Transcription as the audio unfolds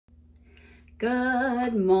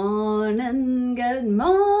Good morning, good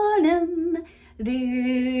morning,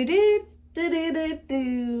 do do do do do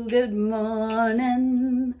do. Good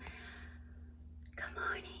morning. Good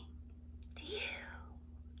morning to you.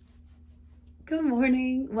 Good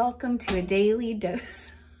morning. Welcome to a daily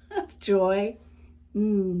dose of joy,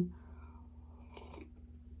 where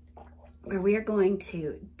we are going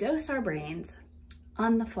to dose our brains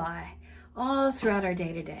on the fly all throughout our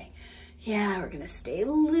day-to-day. Yeah, we're gonna stay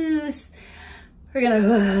loose. We're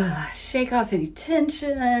gonna shake off any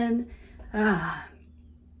tension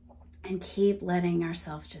and keep letting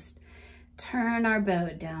ourselves just turn our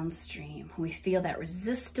boat downstream. When we feel that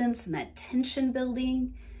resistance and that tension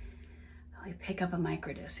building, we pick up a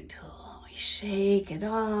microdosing tool. We shake it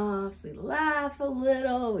off, we laugh a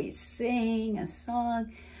little, we sing a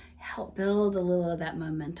song, help build a little of that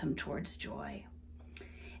momentum towards joy.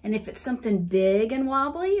 And if it's something big and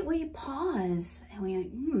wobbly, we pause and we like,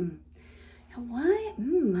 what?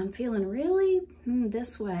 I'm feeling really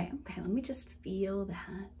this way. Okay, let me just feel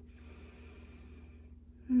that.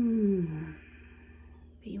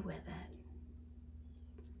 Be with it.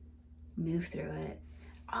 Move through it.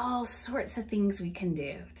 All sorts of things we can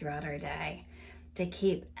do throughout our day to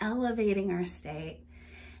keep elevating our state,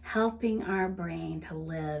 helping our brain to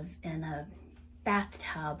live in a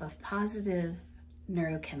bathtub of positive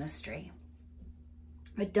neurochemistry.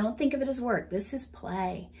 But don't think of it as work. This is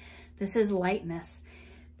play. This is lightness.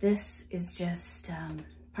 This is just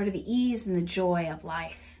part of the ease and the joy of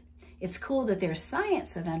life. It's cool that there's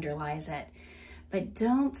science that underlies it, but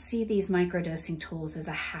don't see these microdosing tools as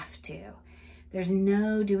a have to. There's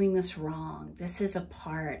no doing this wrong. This is a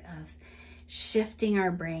part of shifting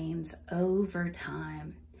our brains over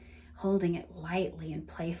time. Holding it lightly and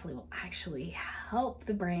playfully will actually help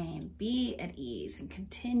the brain be at ease and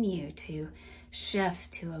continue to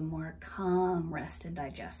shift to a more calm, rest and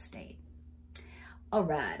digest state. All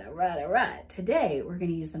right. Today, we're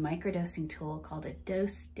gonna use the microdosing tool called a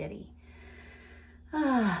dose Ditty,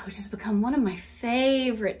 which has become one of my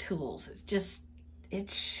favorite tools. It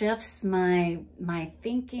shifts my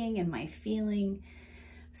thinking and my feeling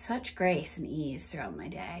such grace and ease throughout my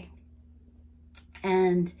day.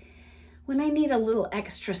 And when I need a little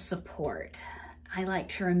extra support, I like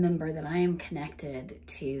to remember that I am connected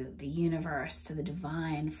to the universe, to the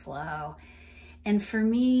divine flow. And for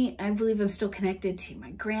me, I believe I'm still connected to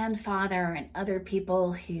my grandfather and other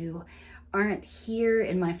people who aren't here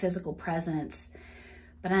in my physical presence,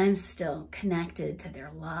 but I'm still connected to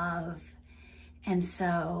their love. And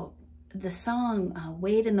so the song,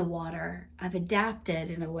 Wade in the Water, I've adapted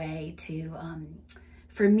in a way to,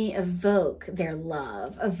 for me, evoke their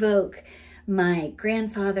love, evoke my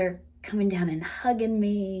grandfather coming down and hugging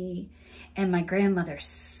me, and my grandmother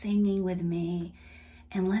singing with me,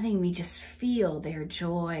 and letting me just feel their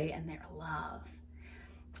joy and their love.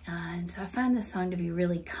 And so I find this song to be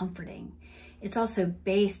really comforting. It's also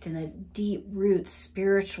based in a deep root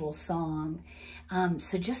spiritual song.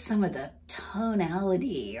 So just some of the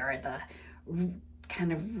tonality or the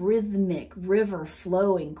kind of rhythmic river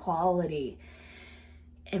flowing quality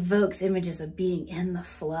evokes images of being in the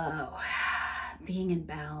flow, being in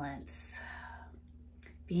balance,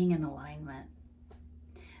 being in alignment.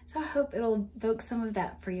 So I hope it'll evoke some of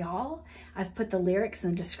that for y'all. I've put the lyrics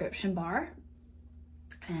in the description bar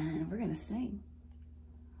and we're gonna sing.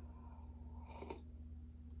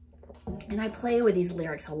 And I play with these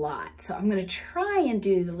lyrics a lot, so I'm gonna try and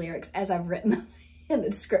do the lyrics as I've written them in the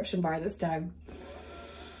description bar this time.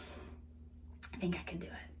 I think I can do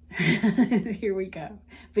it. Here we go.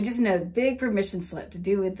 But just know, big permission slip to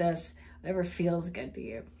do with this whatever feels good to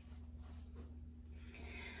you.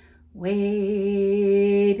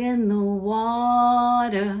 Wade in the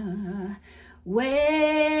water,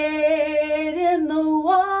 wade in the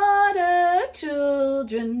water,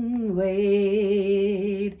 children,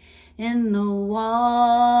 wade in the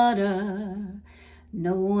water.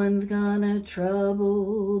 No one's gonna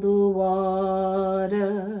trouble the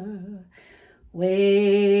water.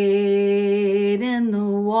 Wade in the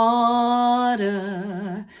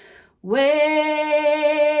water,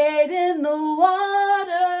 wade in the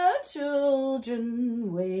water,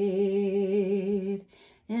 children, wade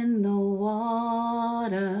in the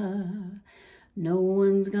water. No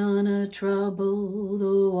one's gonna trouble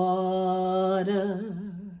the water.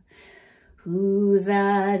 Who's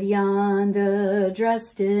that yonder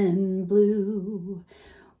dressed in blue?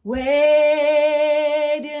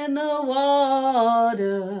 Wade in the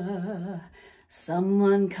water.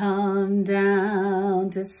 Someone come down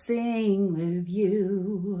to sing with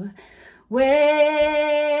you.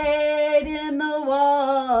 Wade in the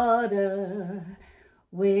water.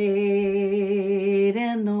 Wade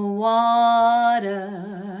in the water.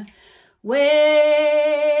 water.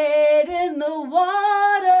 Wade in the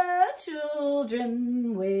water,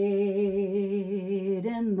 children, wade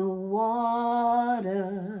in the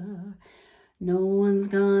water. No one's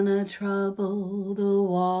gonna trouble the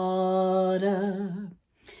water.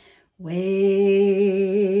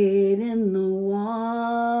 Wade in the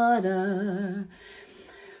water.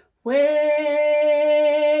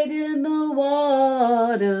 Wade in the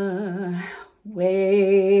water.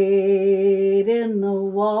 Wade in the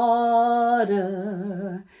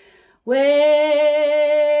water.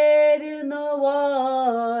 Wade in the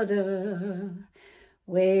water.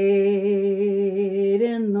 Wade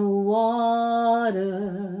in the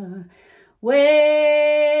water.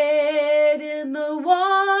 Wade in the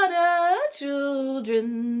water,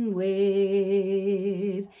 children,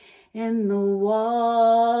 wade in the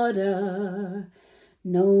water.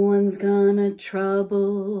 No one's gonna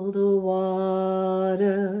trouble the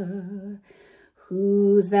water.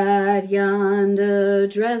 Who's that yonder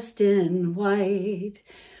dressed in white?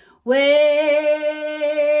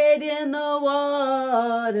 Wade in the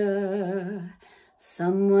water.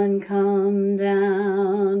 Someone come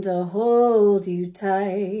down to hold you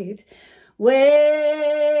tight.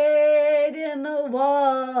 Wade in the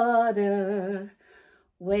water.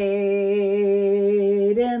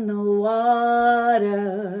 Wade in the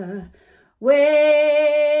water.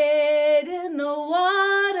 Wade in the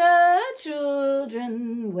water,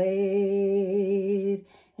 children, wade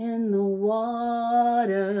in the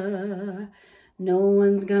water. No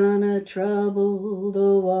one's gonna trouble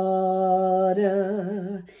the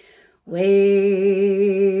water.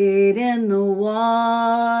 Wade in the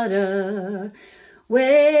water.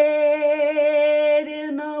 Wade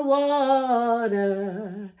in the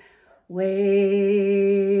water.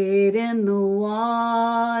 Wade in the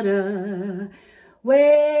water.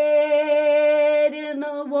 Wade in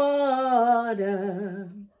the water.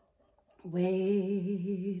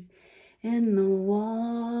 Wade in the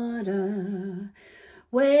water.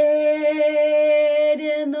 Wade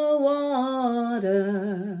in the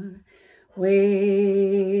water.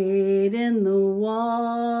 Wade in the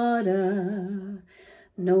water.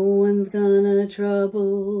 No one's gonna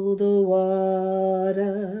trouble the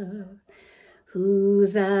water.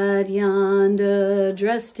 Who's that yonder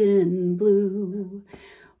dressed in blue?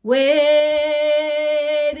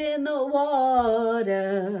 Wade in the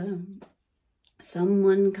water.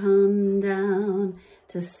 Someone come down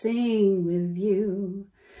to sing with you.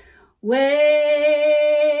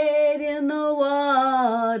 Wade in the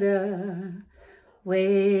water.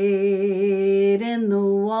 Wade in the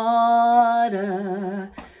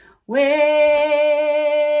water.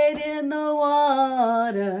 Wade in the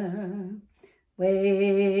water.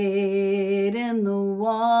 Wade in the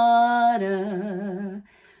water.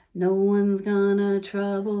 No one's gonna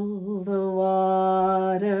trouble the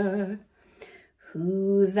water.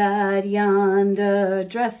 Who's that yonder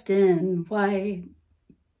dressed in white?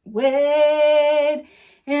 Wade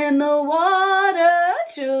in the water,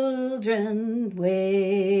 children,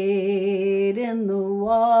 wade in the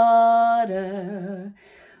water.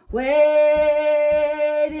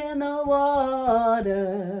 Wade in the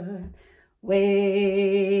water.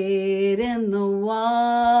 Wade in the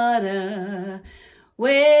water.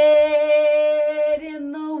 Wade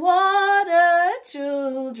in the water,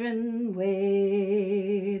 children,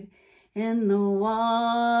 wade in the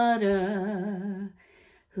water.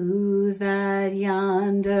 Who's that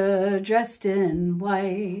yonder dressed in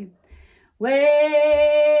white?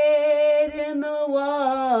 Wade in the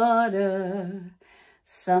water.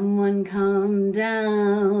 Someone come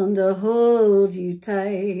down to hold you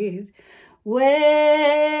tight.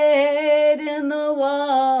 Wade in the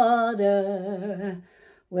water.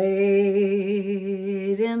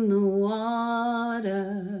 Wade in the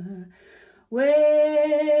water.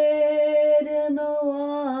 Wade in the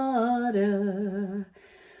water.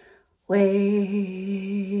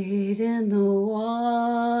 Wade in the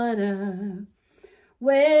water.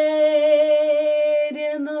 Wade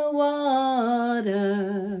in the water.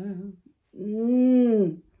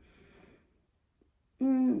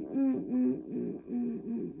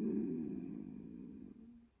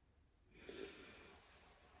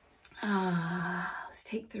 Let's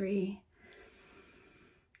take 3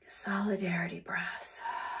 solidarity breaths.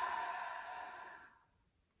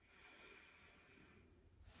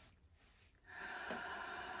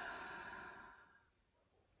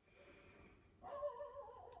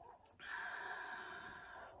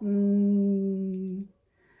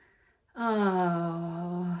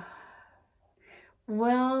 Oh,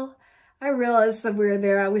 well, I realized somewhere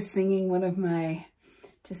there I was singing one of my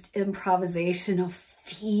just improvisational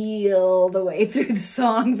feel the way through the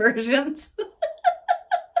song versions.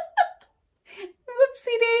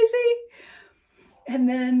 whoopsie daisy. And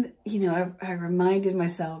then, I reminded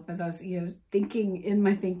myself as I was, thinking in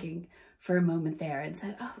my thinking for a moment there and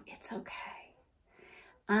said, oh, it's okay.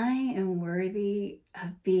 I am worthy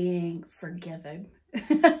of being forgiven.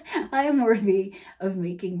 I am worthy of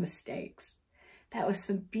making mistakes. That was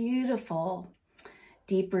some beautiful,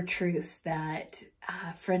 deeper truths that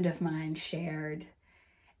a friend of mine shared,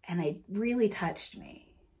 and it really touched me.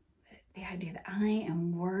 The idea that I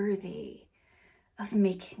am worthy of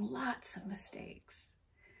making lots of mistakes,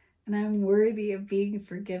 and I'm worthy of being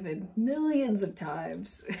forgiven millions of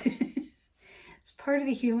times. It's part of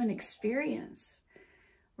the human experience.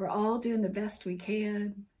 We're all doing the best we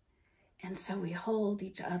can. And so we hold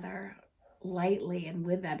each other lightly and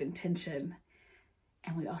with that intention.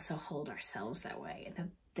 And we also hold ourselves that way.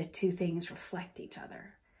 And the two things reflect each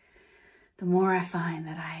other. The more I find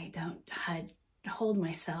that I don't hold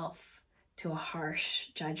myself to a harsh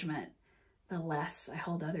judgment, the less I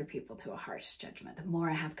hold other people to a harsh judgment. The more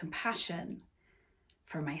I have compassion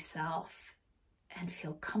for myself and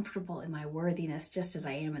feel comfortable in my worthiness just as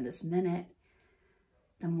I am in this minute,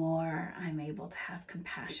 the more I'm able to have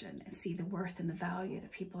compassion and see the worth and the value of the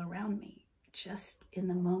people around me, just in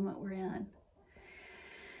the moment we're in.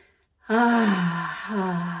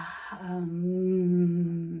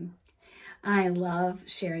 I love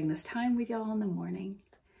sharing this time with y'all in the morning.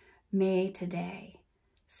 May today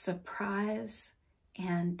surprise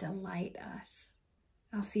and delight us.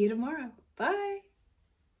 I'll see you tomorrow. Bye.